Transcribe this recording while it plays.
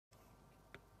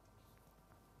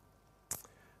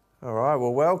All right,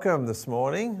 well, welcome this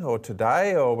morning or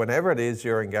today or whenever it is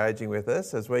you're engaging with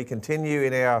us as we continue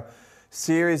in our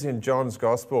series in John's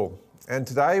Gospel. And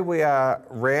today we are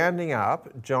rounding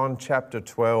up John chapter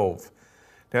 12.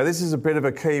 Now, this is a bit of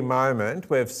a key moment.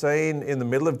 We've seen in the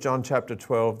middle of John chapter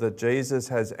 12 that Jesus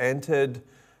has entered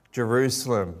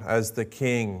Jerusalem as the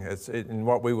King. It's in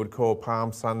what we would call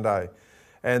Palm Sunday.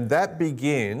 And that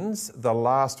begins the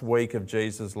last week of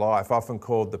Jesus' life, often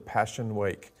called the Passion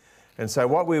Week. And so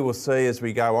what we will see as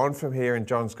we go on from here in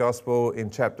John's Gospel in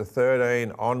chapter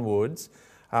 13 onwards,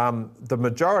 the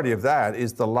majority of that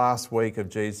is the last week of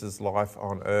Jesus' life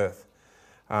on earth.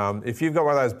 If you've got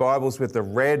one of those Bibles with the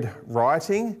red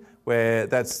writing, where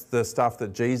that's the stuff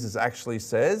that Jesus actually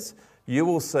says, you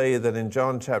will see that in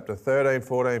John chapter 13,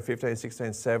 14, 15,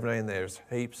 16, 17, there's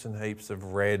heaps and heaps of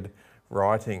red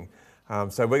writing.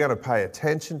 So we're going to pay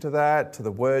attention to that, to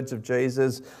the words of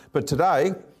Jesus. But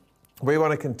today, we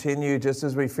want to continue just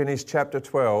as we finish chapter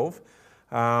 12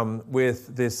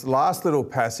 with this last little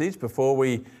passage before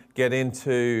we get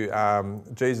into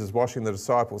Jesus washing the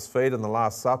disciples' feet in the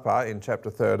Last Supper in chapter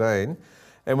 13.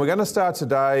 And we're going to start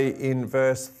today in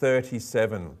verse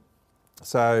 37.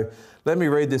 So let me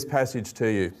read this passage to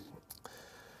you.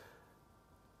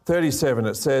 37,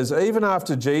 it says, "Even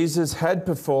after Jesus had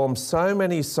performed so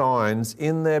many signs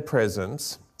in their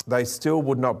presence, they still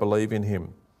would not believe in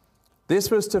him. This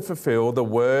was to fulfill the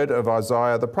word of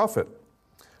Isaiah the prophet.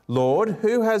 Lord,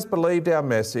 who has believed our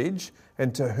message,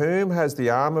 and to whom has the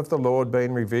arm of the Lord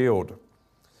been revealed?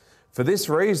 For this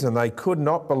reason they could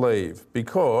not believe,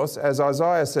 because, as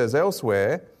Isaiah says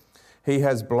elsewhere, he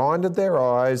has blinded their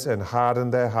eyes and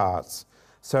hardened their hearts,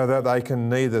 so that they can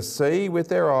neither see with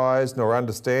their eyes, nor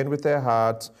understand with their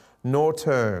hearts, nor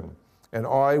turn, and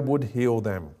I would heal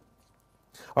them."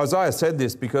 Isaiah said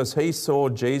this because he saw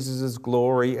Jesus'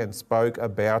 glory and spoke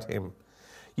about him.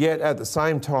 Yet at the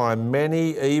same time,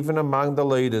 many, even among the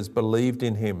leaders, believed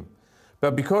in him.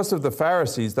 But because of the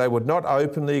Pharisees, they would not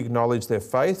openly acknowledge their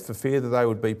faith for fear that they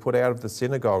would be put out of the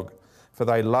synagogue, for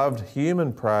they loved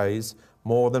human praise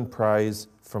more than praise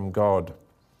from God.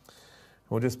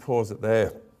 We'll just pause it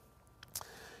there.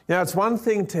 You know, it's one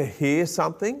thing to hear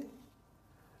something.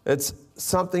 It's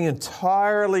something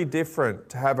entirely different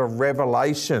to have a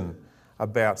revelation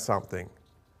about something.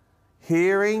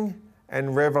 Hearing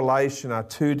and revelation are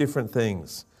two different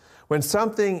things. When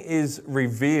something is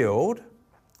revealed,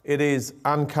 it is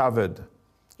uncovered,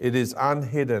 it is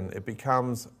unhidden, it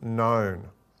becomes known.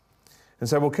 And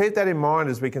so we'll keep that in mind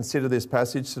as we consider this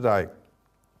passage today.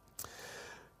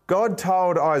 God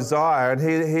told Isaiah, and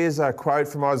here's a quote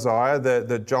from Isaiah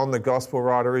that John the Gospel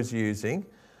writer is using.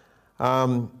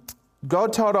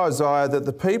 God told Isaiah that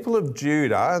the people of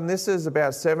Judah, and this is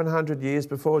about 700 years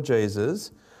before Jesus,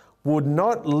 would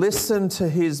not listen to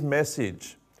his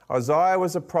message. Isaiah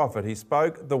was a prophet. He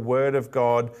spoke the word of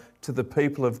God to the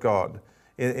people of God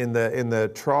in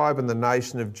the tribe and the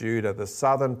nation of Judah, the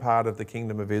southern part of the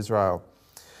kingdom of Israel.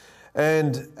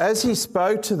 And as he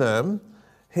spoke to them,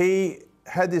 he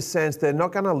had this sense they're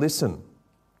not going to listen.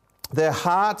 Their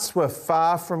hearts were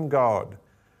far from God.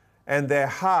 And their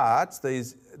hearts,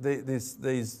 these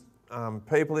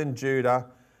people in Judah,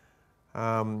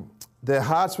 their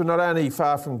hearts were not only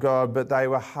far from God, but they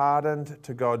were hardened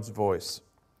to God's voice.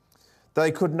 They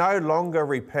could no longer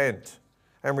repent.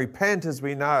 And repent, as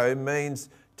we know, means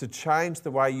to change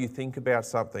the way you think about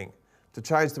something, to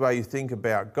change the way you think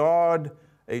about God,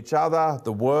 each other,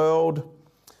 the world.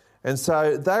 And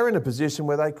so they were in a position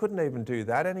where they couldn't even do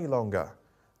that any longer.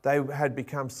 They had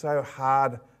become so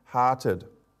hard-hearted.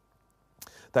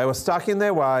 They were stuck in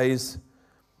their ways,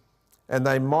 and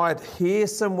they might hear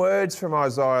some words from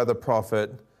Isaiah the prophet,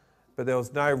 but there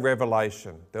was no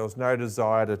revelation. There was no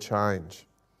desire to change.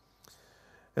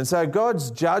 And so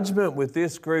God's judgment with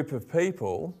this group of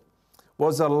people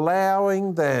was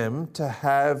allowing them to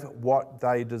have what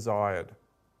they desired.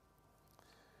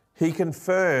 He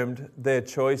confirmed their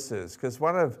choices, because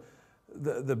one of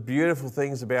the beautiful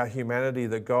things about humanity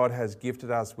that God has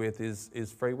gifted us with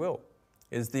is free will.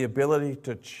 Is the ability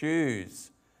to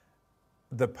choose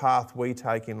the path we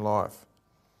take in life.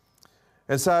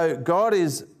 And so God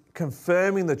is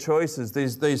confirming the choices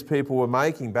these people were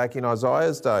making back in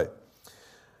Isaiah's day.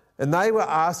 And they were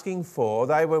asking for,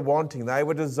 they were wanting, they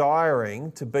were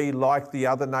desiring to be like the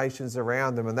other nations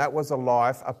around them, and that was a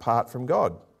life apart from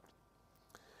God.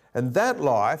 And that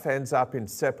life ends up in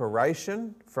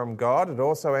separation from God. It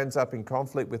also ends up in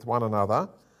conflict with one another.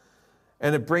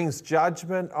 And it brings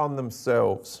judgment on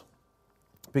themselves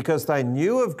because they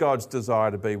knew of God's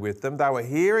desire to be with them. They were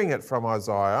hearing it from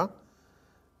Isaiah,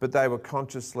 but they were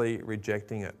consciously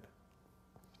rejecting it.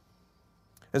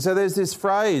 And so there's this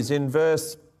phrase in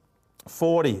verse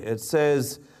 40, it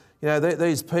says,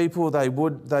 these people, they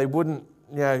wouldn't,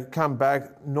 come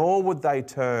back, nor would they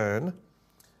turn.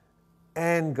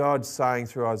 And God's saying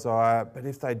through Isaiah, but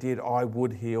if they did, I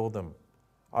would heal them.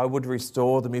 I would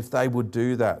restore them if they would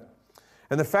do that.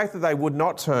 And the fact that they would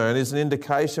not turn is an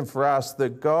indication for us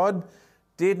that God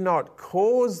did not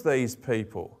cause these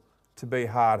people to be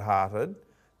hard-hearted.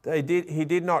 He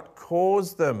did not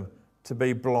cause them to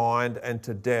be blind and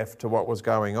to deaf to what was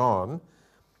going on,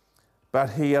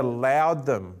 but he allowed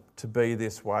them to be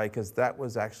this way because that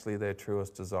was actually their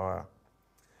truest desire.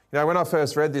 When I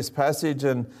first read this passage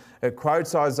and it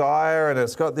quotes Isaiah and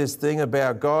it's got this thing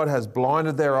about God has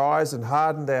blinded their eyes and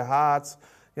hardened their hearts,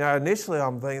 initially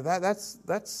I'm thinking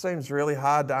that seems really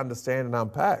hard to understand and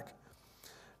unpack.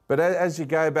 But as you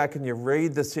go back and you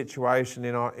read the situation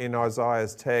in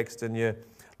Isaiah's text and you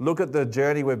look at the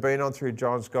journey we've been on through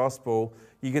John's Gospel,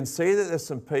 you can see that there's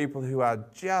some people who are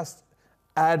just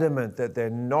adamant that they're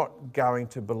not going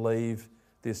to believe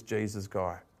this Jesus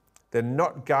guy. They're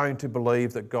not going to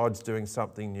believe that God's doing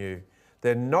something new.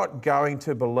 They're not going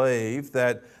to believe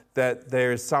that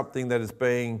there is something that is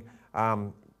being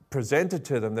presented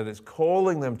to them that is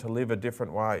calling them to live a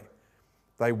different way.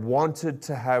 They wanted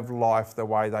to have life the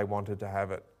way they wanted to have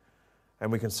it.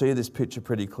 And we can see this picture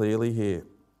pretty clearly here.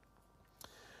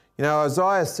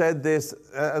 Isaiah said this,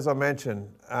 as I mentioned,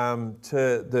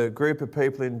 to the group of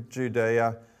people in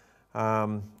Judea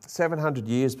 700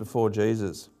 years before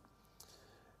Jesus.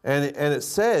 And it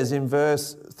says in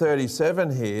verse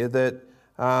 37 here that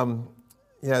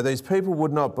these people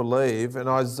would not believe. And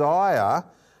Isaiah,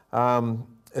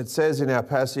 it says in our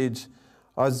passage,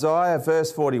 Isaiah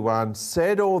verse 41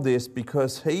 said all this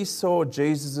because he saw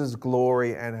Jesus'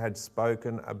 glory and had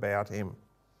spoken about him.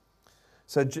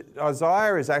 So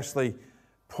Isaiah is actually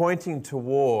pointing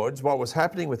towards what was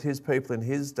happening with his people in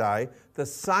his day. The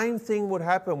same thing would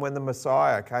happen when the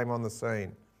Messiah came on the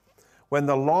scene. When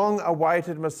the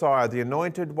long-awaited Messiah, the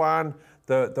anointed one,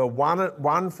 the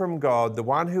one from God, the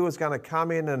one who was going to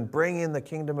come in and bring in the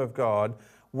kingdom of God,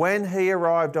 when he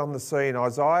arrived on the scene,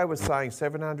 Isaiah was saying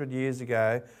 700 years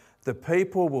ago, the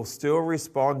people will still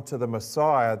respond to the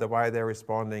Messiah the way they're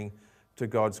responding to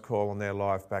God's call on their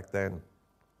life back then.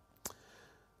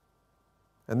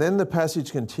 And then the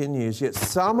passage continues, yet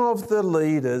some of the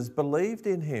leaders believed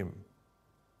in him.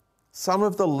 Some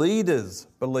of the leaders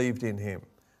believed in him.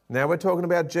 Now we're talking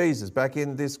about Jesus, back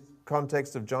in this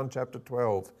context of John chapter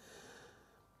 12.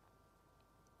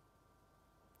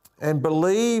 And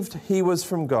believed he was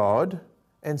from God,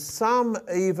 and some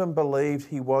even believed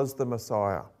he was the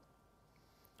Messiah.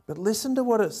 But listen to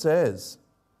what it says.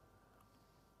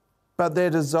 But their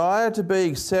desire to be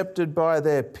accepted by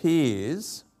their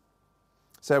peers,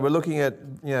 so we're looking at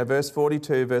verse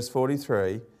 42, verse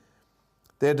 43,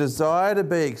 their desire to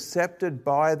be accepted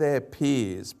by their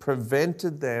peers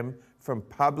prevented them from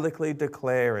publicly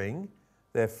declaring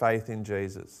their faith in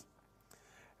Jesus.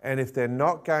 And if they're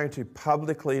not going to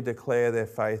publicly declare their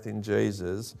faith in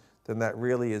Jesus, then that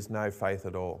really is no faith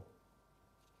at all.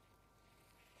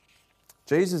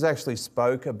 Jesus actually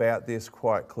spoke about this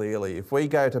quite clearly. If we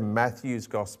go to Matthew's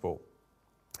Gospel,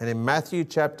 and in Matthew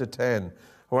chapter 10,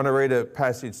 I want to read a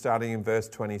passage starting in verse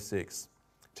 26.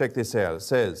 Check this out. It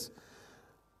says,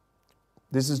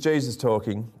 this is Jesus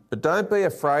talking, but don't be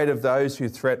afraid of those who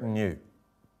threaten you.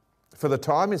 For the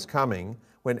time is coming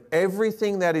when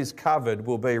everything that is covered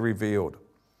will be revealed,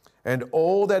 and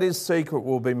all that is secret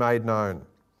will be made known.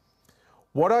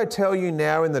 What I tell you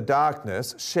now in the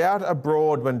darkness, shout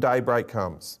abroad when daybreak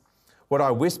comes. What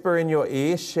I whisper in your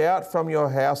ear, shout from your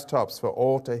housetops for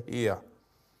all to hear.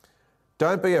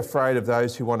 Don't be afraid of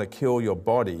those who want to kill your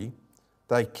body.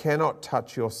 They cannot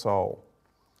touch your soul.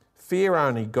 Fear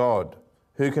only God,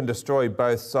 who can destroy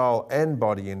both soul and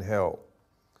body in hell.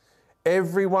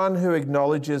 Everyone who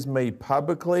acknowledges me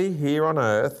publicly here on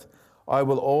earth, I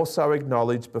will also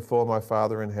acknowledge before my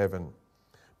Father in heaven.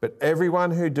 But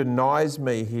everyone who denies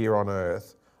me here on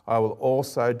earth, I will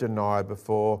also deny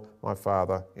before my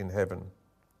Father in heaven.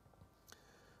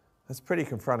 That's pretty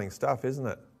confronting stuff, isn't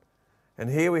it? And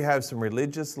here we have some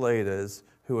religious leaders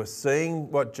who are seeing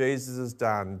what Jesus has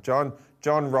done.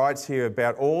 John writes here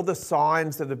about all the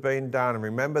signs that have been done. And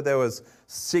remember, there was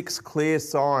 6 clear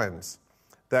signs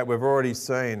that we've already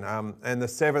seen. And the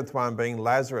 7th one being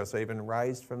Lazarus, even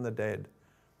raised from the dead.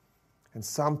 And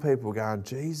some people going,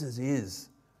 Jesus is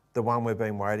the one we've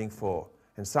been waiting for.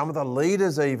 And some of the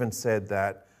leaders even said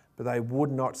that, but they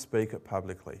would not speak it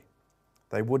publicly.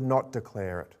 They would not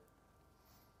declare it.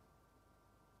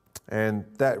 And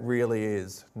that really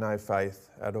is no faith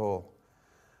at all.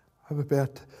 I'm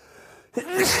about to...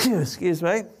 Excuse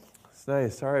me.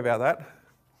 Sorry about that.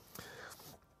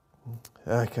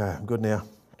 Okay, I'm good now.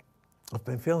 I've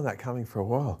been feeling that coming for a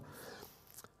while.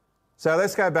 So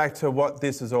let's go back to what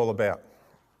this is all about.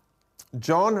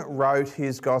 John wrote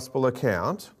his gospel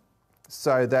account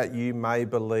so that you may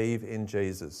believe in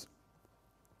Jesus.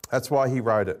 That's why he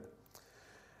wrote it.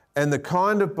 And the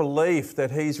kind of belief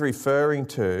that he's referring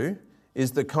to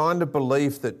is the kind of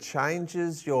belief that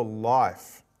changes your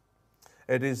life.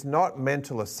 It is not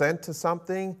mental assent to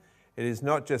something. It is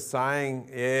not just saying,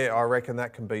 yeah, I reckon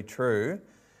that can be true.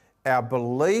 Our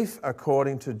belief,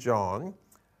 according to John,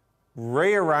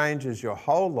 rearranges your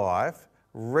whole life,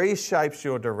 reshapes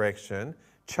your direction,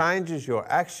 changes your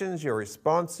actions, your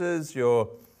responses, your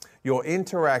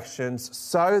interactions,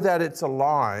 so that it's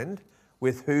aligned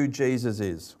with who Jesus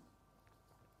is.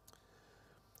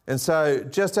 And so,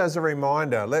 just as a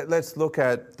reminder, let's look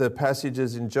at the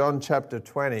passages in John chapter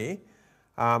 20.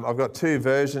 I've got two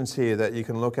versions here that you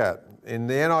can look at. In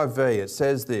the NIV, it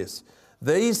says this: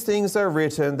 "These things are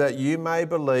written that you may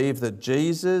believe that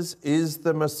Jesus is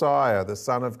the Messiah, the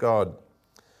Son of God,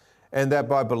 and that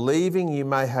by believing you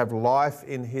may have life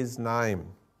in his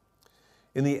name."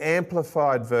 In the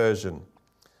Amplified version,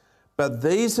 "But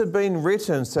these have been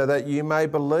written so that you may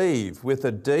believe with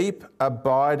a deep,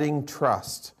 abiding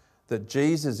trust that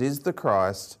Jesus is the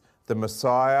Christ, the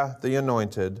Messiah, the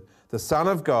Anointed, the Son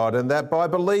of God, and that by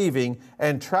believing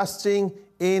and trusting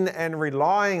in and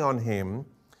relying on him,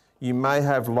 you may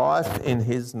have life in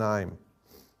his name."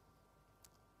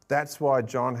 That's why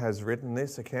John has written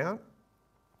this account.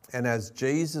 And as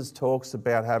Jesus talks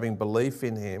about having belief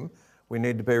in him, we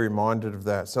need to be reminded of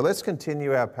that. So let's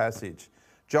continue our passage.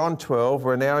 John 12,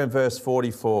 we're now in verse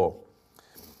 44.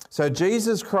 "So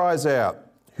Jesus cries out,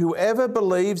 'Whoever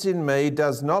believes in me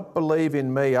does not believe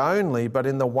in me only, but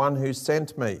in the one who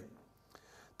sent me.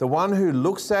 The one who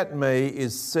looks at me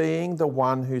is seeing the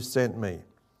one who sent me.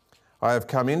 I have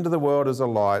come into the world as a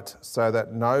light, so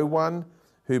that no one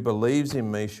who believes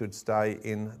in me should stay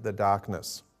in the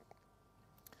darkness.'"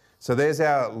 So there's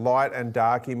our light and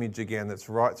dark image again that's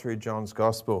right through John's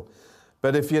Gospel.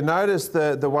 But if you notice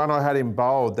the one I had in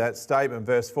bold, that statement,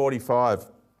 verse 45,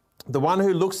 "The one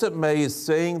who looks at me is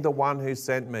seeing the one who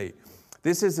sent me."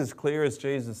 This is as clear as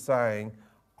Jesus saying,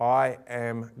 "I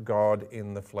am God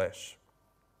in the flesh."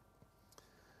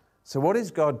 So what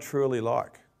is God truly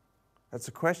like? That's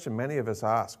a question many of us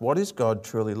ask. What is God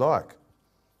truly like?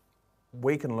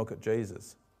 We can look at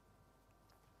Jesus.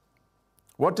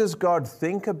 What does God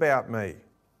think about me?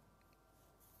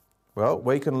 Well,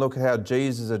 we can look at how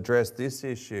Jesus addressed this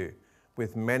issue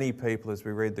with many people as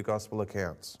we read the gospel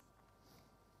accounts.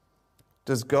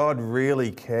 Does God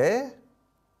really care?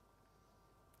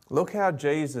 Look how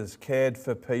Jesus cared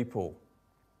for people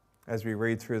as we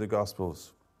read through the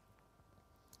Gospels.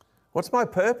 What's my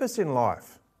purpose in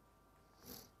life?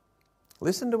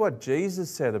 Listen to what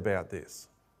Jesus said about this.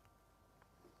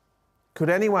 Could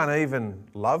anyone even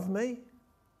love me?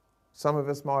 Some of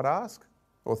us might ask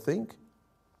or think.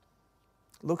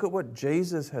 Look at what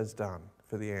Jesus has done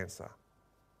for the answer.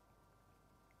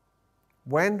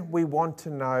 When we want to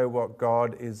know what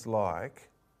God is like,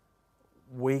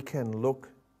 we can look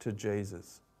to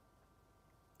Jesus.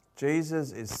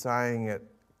 Jesus is saying it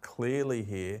clearly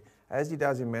here, as he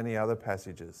does in many other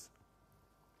passages.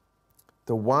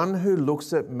 The one who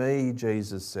looks at me,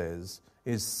 Jesus says,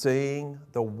 is seeing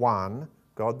the one,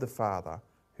 God the Father,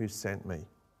 who sent me.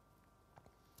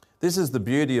 This is the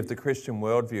beauty of the Christian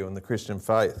worldview and the Christian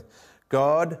faith.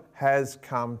 God has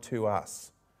come to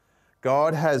us.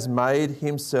 God has made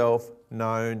himself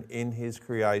known in his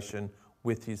creation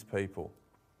with his people.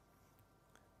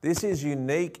 This is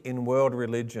unique in world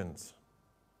religions.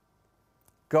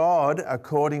 God,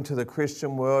 according to the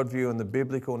Christian worldview and the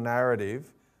biblical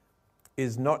narrative,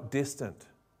 is not distant.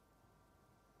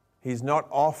 He's not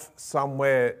off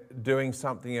somewhere doing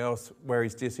something else where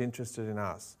he's disinterested in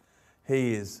us.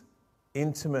 He is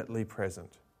intimately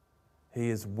present. He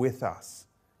is with us.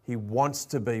 He wants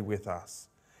to be with us.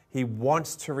 He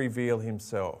wants to reveal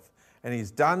himself. And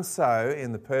he's done so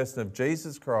in the person of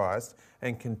Jesus Christ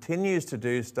and continues to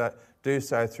do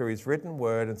so through his written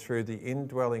word and through the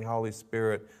indwelling Holy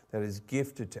Spirit that is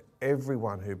gifted to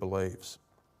everyone who believes.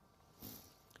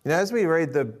 You know, as we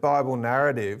read the Bible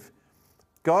narrative,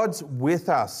 God's with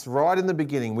us right in the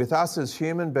beginning, with us as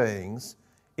human beings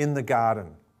in the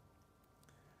garden.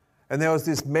 And there was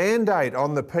this mandate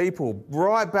on the people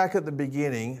right back at the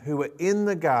beginning who were in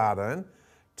the garden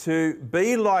to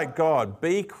be like God,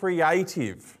 be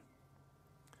creative,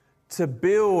 to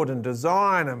build and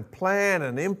design and plan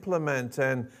and implement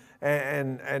and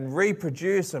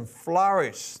reproduce and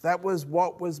flourish. That was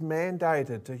what was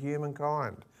mandated to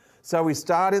humankind. So we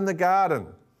start in the garden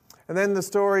And then the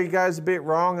story goes a bit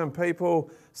wrong and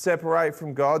people separate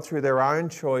from God through their own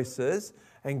choices,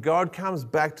 and God comes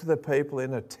back to the people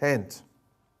in a tent,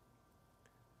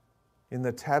 in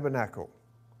the tabernacle.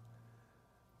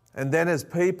 And then as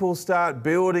people start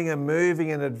building and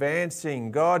moving and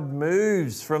advancing, God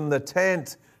moves from the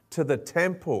tent to the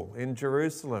temple in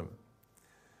Jerusalem.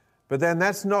 But then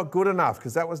that's not good enough,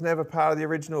 because that was never part of the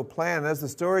original plan. As the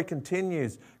story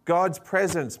continues, God's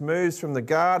presence moves from the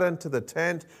garden to the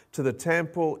tent to the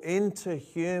temple into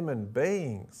human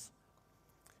beings.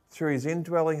 Through his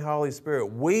indwelling Holy Spirit,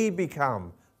 we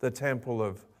become the temple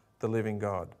of the living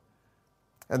God.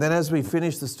 And then as we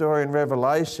finish the story in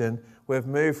Revelation, we've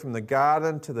moved from the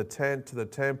garden to the tent to the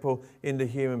temple into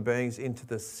human beings, into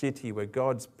the city, where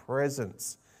God's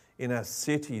presence in a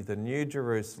city, the New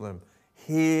Jerusalem,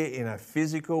 here in a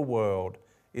physical world,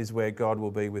 is where God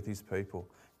will be with his people.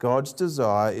 God's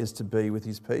desire is to be with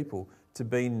his people, to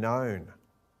be known.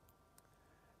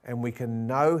 And we can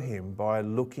know him by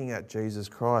looking at Jesus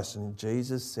Christ. And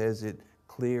Jesus says it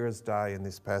clear as day in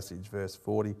this passage, verse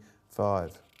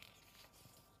 45.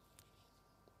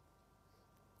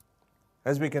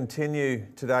 As we continue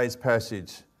today's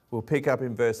passage, we'll pick up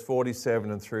in verse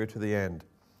 47 and through to the end.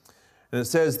 And it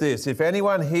says this: "If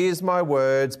anyone hears my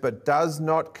words but does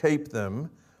not keep them,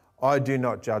 I do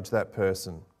not judge that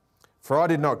person. For I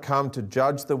did not come to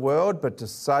judge the world, but to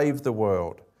save the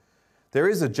world. There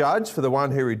is a judge for the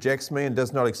one who rejects me and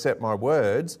does not accept my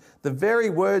words. The very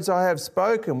words I have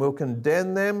spoken will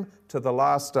condemn them to the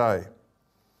last day.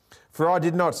 For I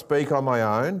did not speak on my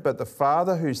own, but the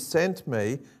Father who sent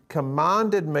me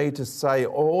commanded me to say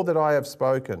all that I have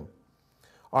spoken.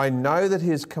 I know that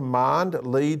his command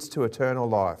leads to eternal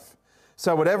life.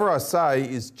 So whatever I say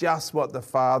is just what the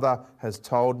Father has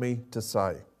told me to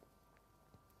say."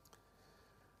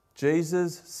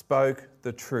 Jesus spoke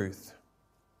the truth.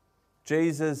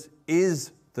 Jesus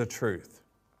is the truth.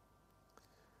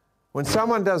 When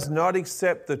someone does not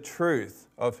accept the truth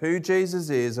of who Jesus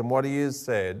is and what he has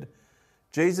said,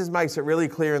 Jesus makes it really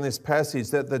clear in this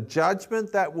passage that the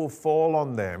judgment that will fall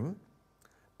on them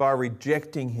by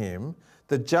rejecting him,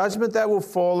 the judgment that will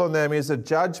fall on them is a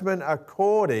judgment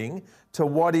according to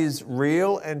what is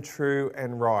real and true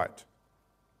and right.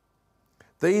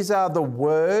 These are the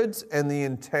words and the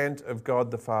intent of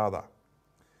God the Father.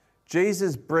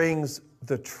 Jesus brings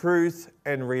the truth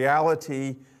and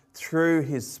reality through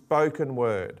his spoken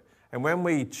word. And when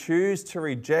we choose to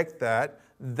reject that,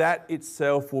 that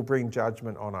itself will bring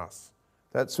judgment on us.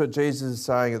 That's what Jesus is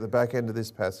saying at the back end of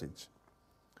this passage.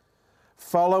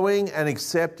 Following and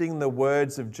accepting the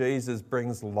words of Jesus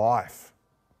brings life,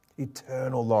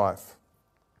 eternal life.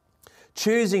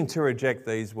 Choosing to reject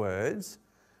these words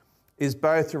is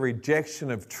both a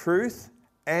rejection of truth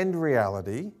and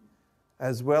reality,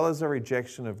 as well as a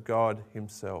rejection of God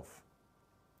himself.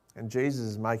 And Jesus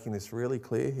is making this really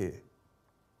clear here.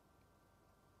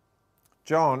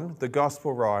 John, the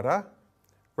gospel writer,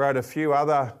 wrote a few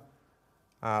other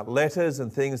letters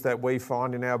and things that we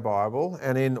find in our Bible.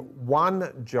 And in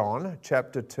 1 John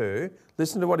chapter 2,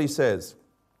 listen to what he says.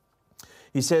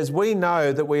 He says, we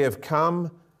know that we have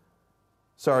come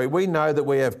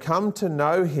to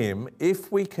know him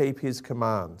if we keep his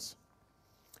commands.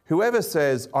 Whoever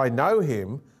says, I know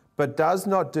him, but does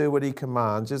not do what he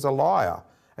commands is a liar,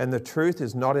 and the truth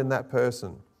is not in that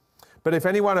person. But if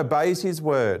anyone obeys his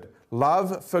word,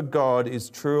 love for God is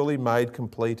truly made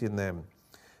complete in them.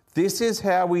 This is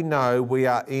how we know we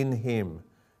are in him.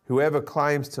 Whoever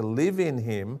claims to live in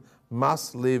him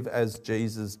must live as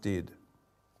Jesus did.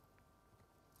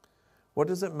 What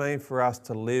does it mean for us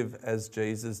to live as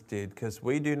Jesus did? Because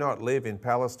we do not live in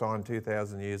Palestine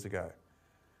 2,000 years ago.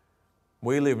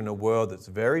 We live in a world that's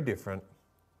very different.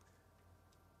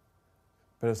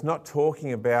 But it's not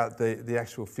talking about the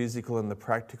actual physical and the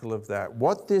practical of that.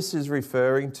 What this is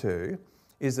referring to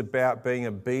is about being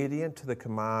obedient to the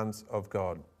commands of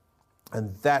God.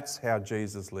 And that's how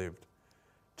Jesus lived.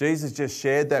 Jesus just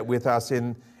shared that with us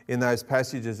in those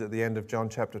passages at the end of John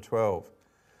chapter 12.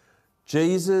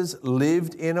 Jesus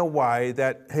lived in a way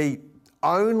that he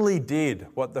only did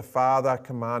what the Father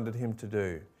commanded him to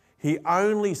do. He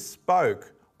only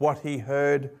spoke what he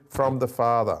heard from the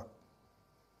Father.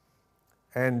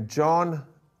 And John,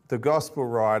 the gospel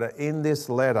writer, in this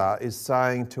letter is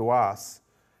saying to us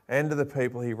and to the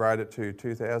people he wrote it to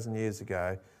 2,000 years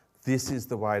ago, this is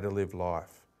the way to live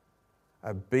life.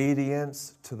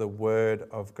 Obedience to the word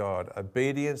of God.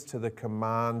 Obedience to the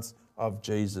commands of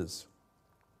Jesus.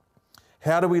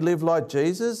 How do we live like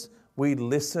Jesus? We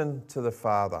listen to the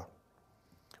Father.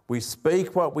 We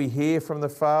speak what we hear from the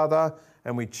Father,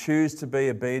 and we choose to be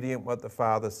obedient what the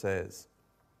Father says.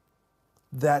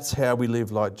 That's how we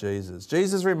live like Jesus.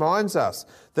 Jesus reminds us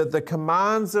that the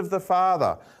commands of the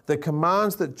Father, the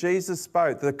commands that Jesus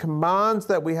spoke, the commands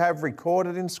that we have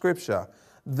recorded in Scripture,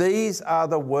 these are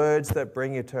the words that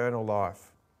bring eternal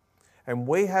life. And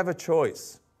we have a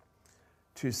choice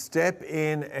to step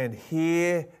in and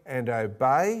hear and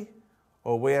obey,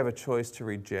 or we have a choice to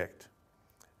reject.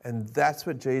 And that's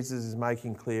what Jesus is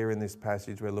making clear in this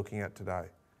passage we're looking at today.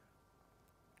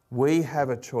 We have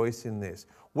a choice in this.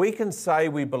 We can say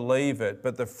we believe it,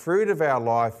 but the fruit of our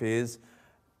life is,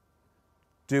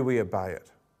 do we obey it?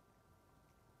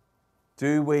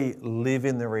 Do we live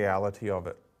in the reality of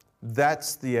it?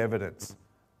 That's the evidence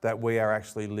that we are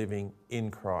actually living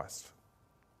in Christ.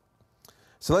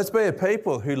 So let's be a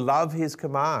people who love his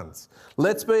commands.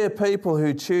 Let's be a people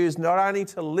who choose not only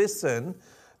to listen,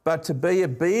 but to be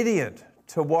obedient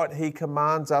to what he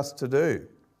commands us to do.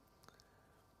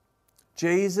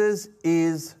 Jesus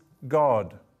is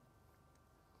God.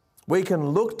 We can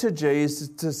look to Jesus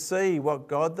to see what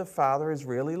God the Father is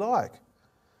really like.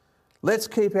 Let's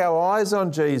keep our eyes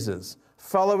on Jesus,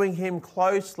 following him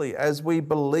closely as we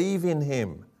believe in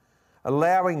him,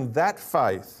 allowing that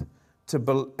faith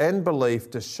and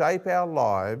belief to shape our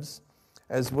lives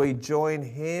as we join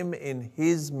him in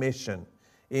his mission,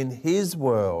 in his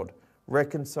world,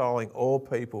 reconciling all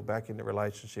people back into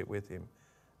relationship with him.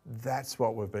 That's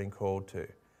what we've been called to.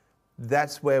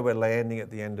 That's where we're landing at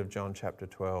the end of John chapter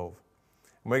 12.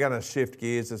 And we're going to shift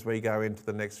gears as we go into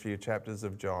the next few chapters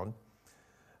of John.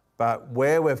 But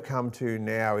where we've come to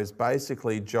now is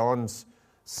basically John's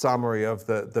summary of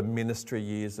the ministry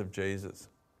years of Jesus.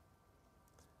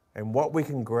 And what we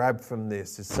can grab from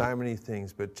this is so many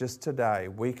things, but just today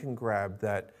we can grab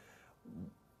that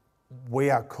we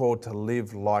are called to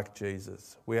live like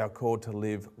Jesus. We are called to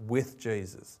live with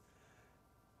Jesus.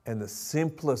 And the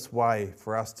simplest way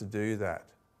for us to do that,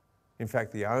 in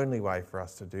fact, the only way for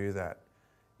us to do that,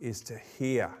 is to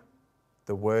hear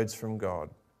the words from God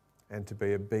and to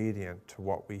be obedient to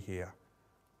what we hear.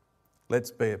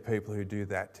 Let's be a people who do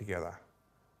that together.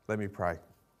 Let me pray.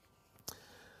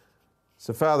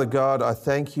 So, Father God, I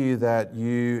thank you that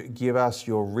you give us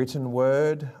your written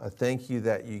word. I thank you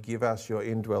that you give us your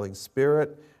indwelling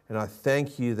spirit. And I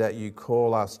thank you that you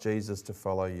call us, Jesus, to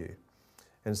follow you.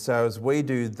 And so as we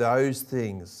do those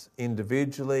things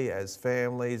individually, as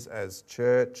families, as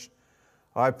church,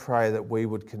 I pray that we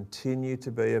would continue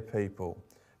to be a people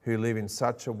who live in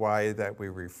such a way that we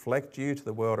reflect you to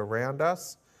the world around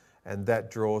us, and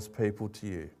that draws people to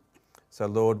you. So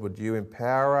Lord, would you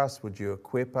empower us? Would you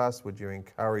equip us? Would you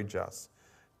encourage us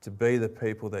to be the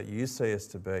people that you see us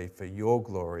to be for your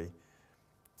glory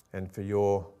and for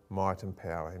your might and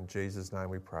power? In Jesus' name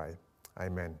we pray.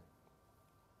 Amen.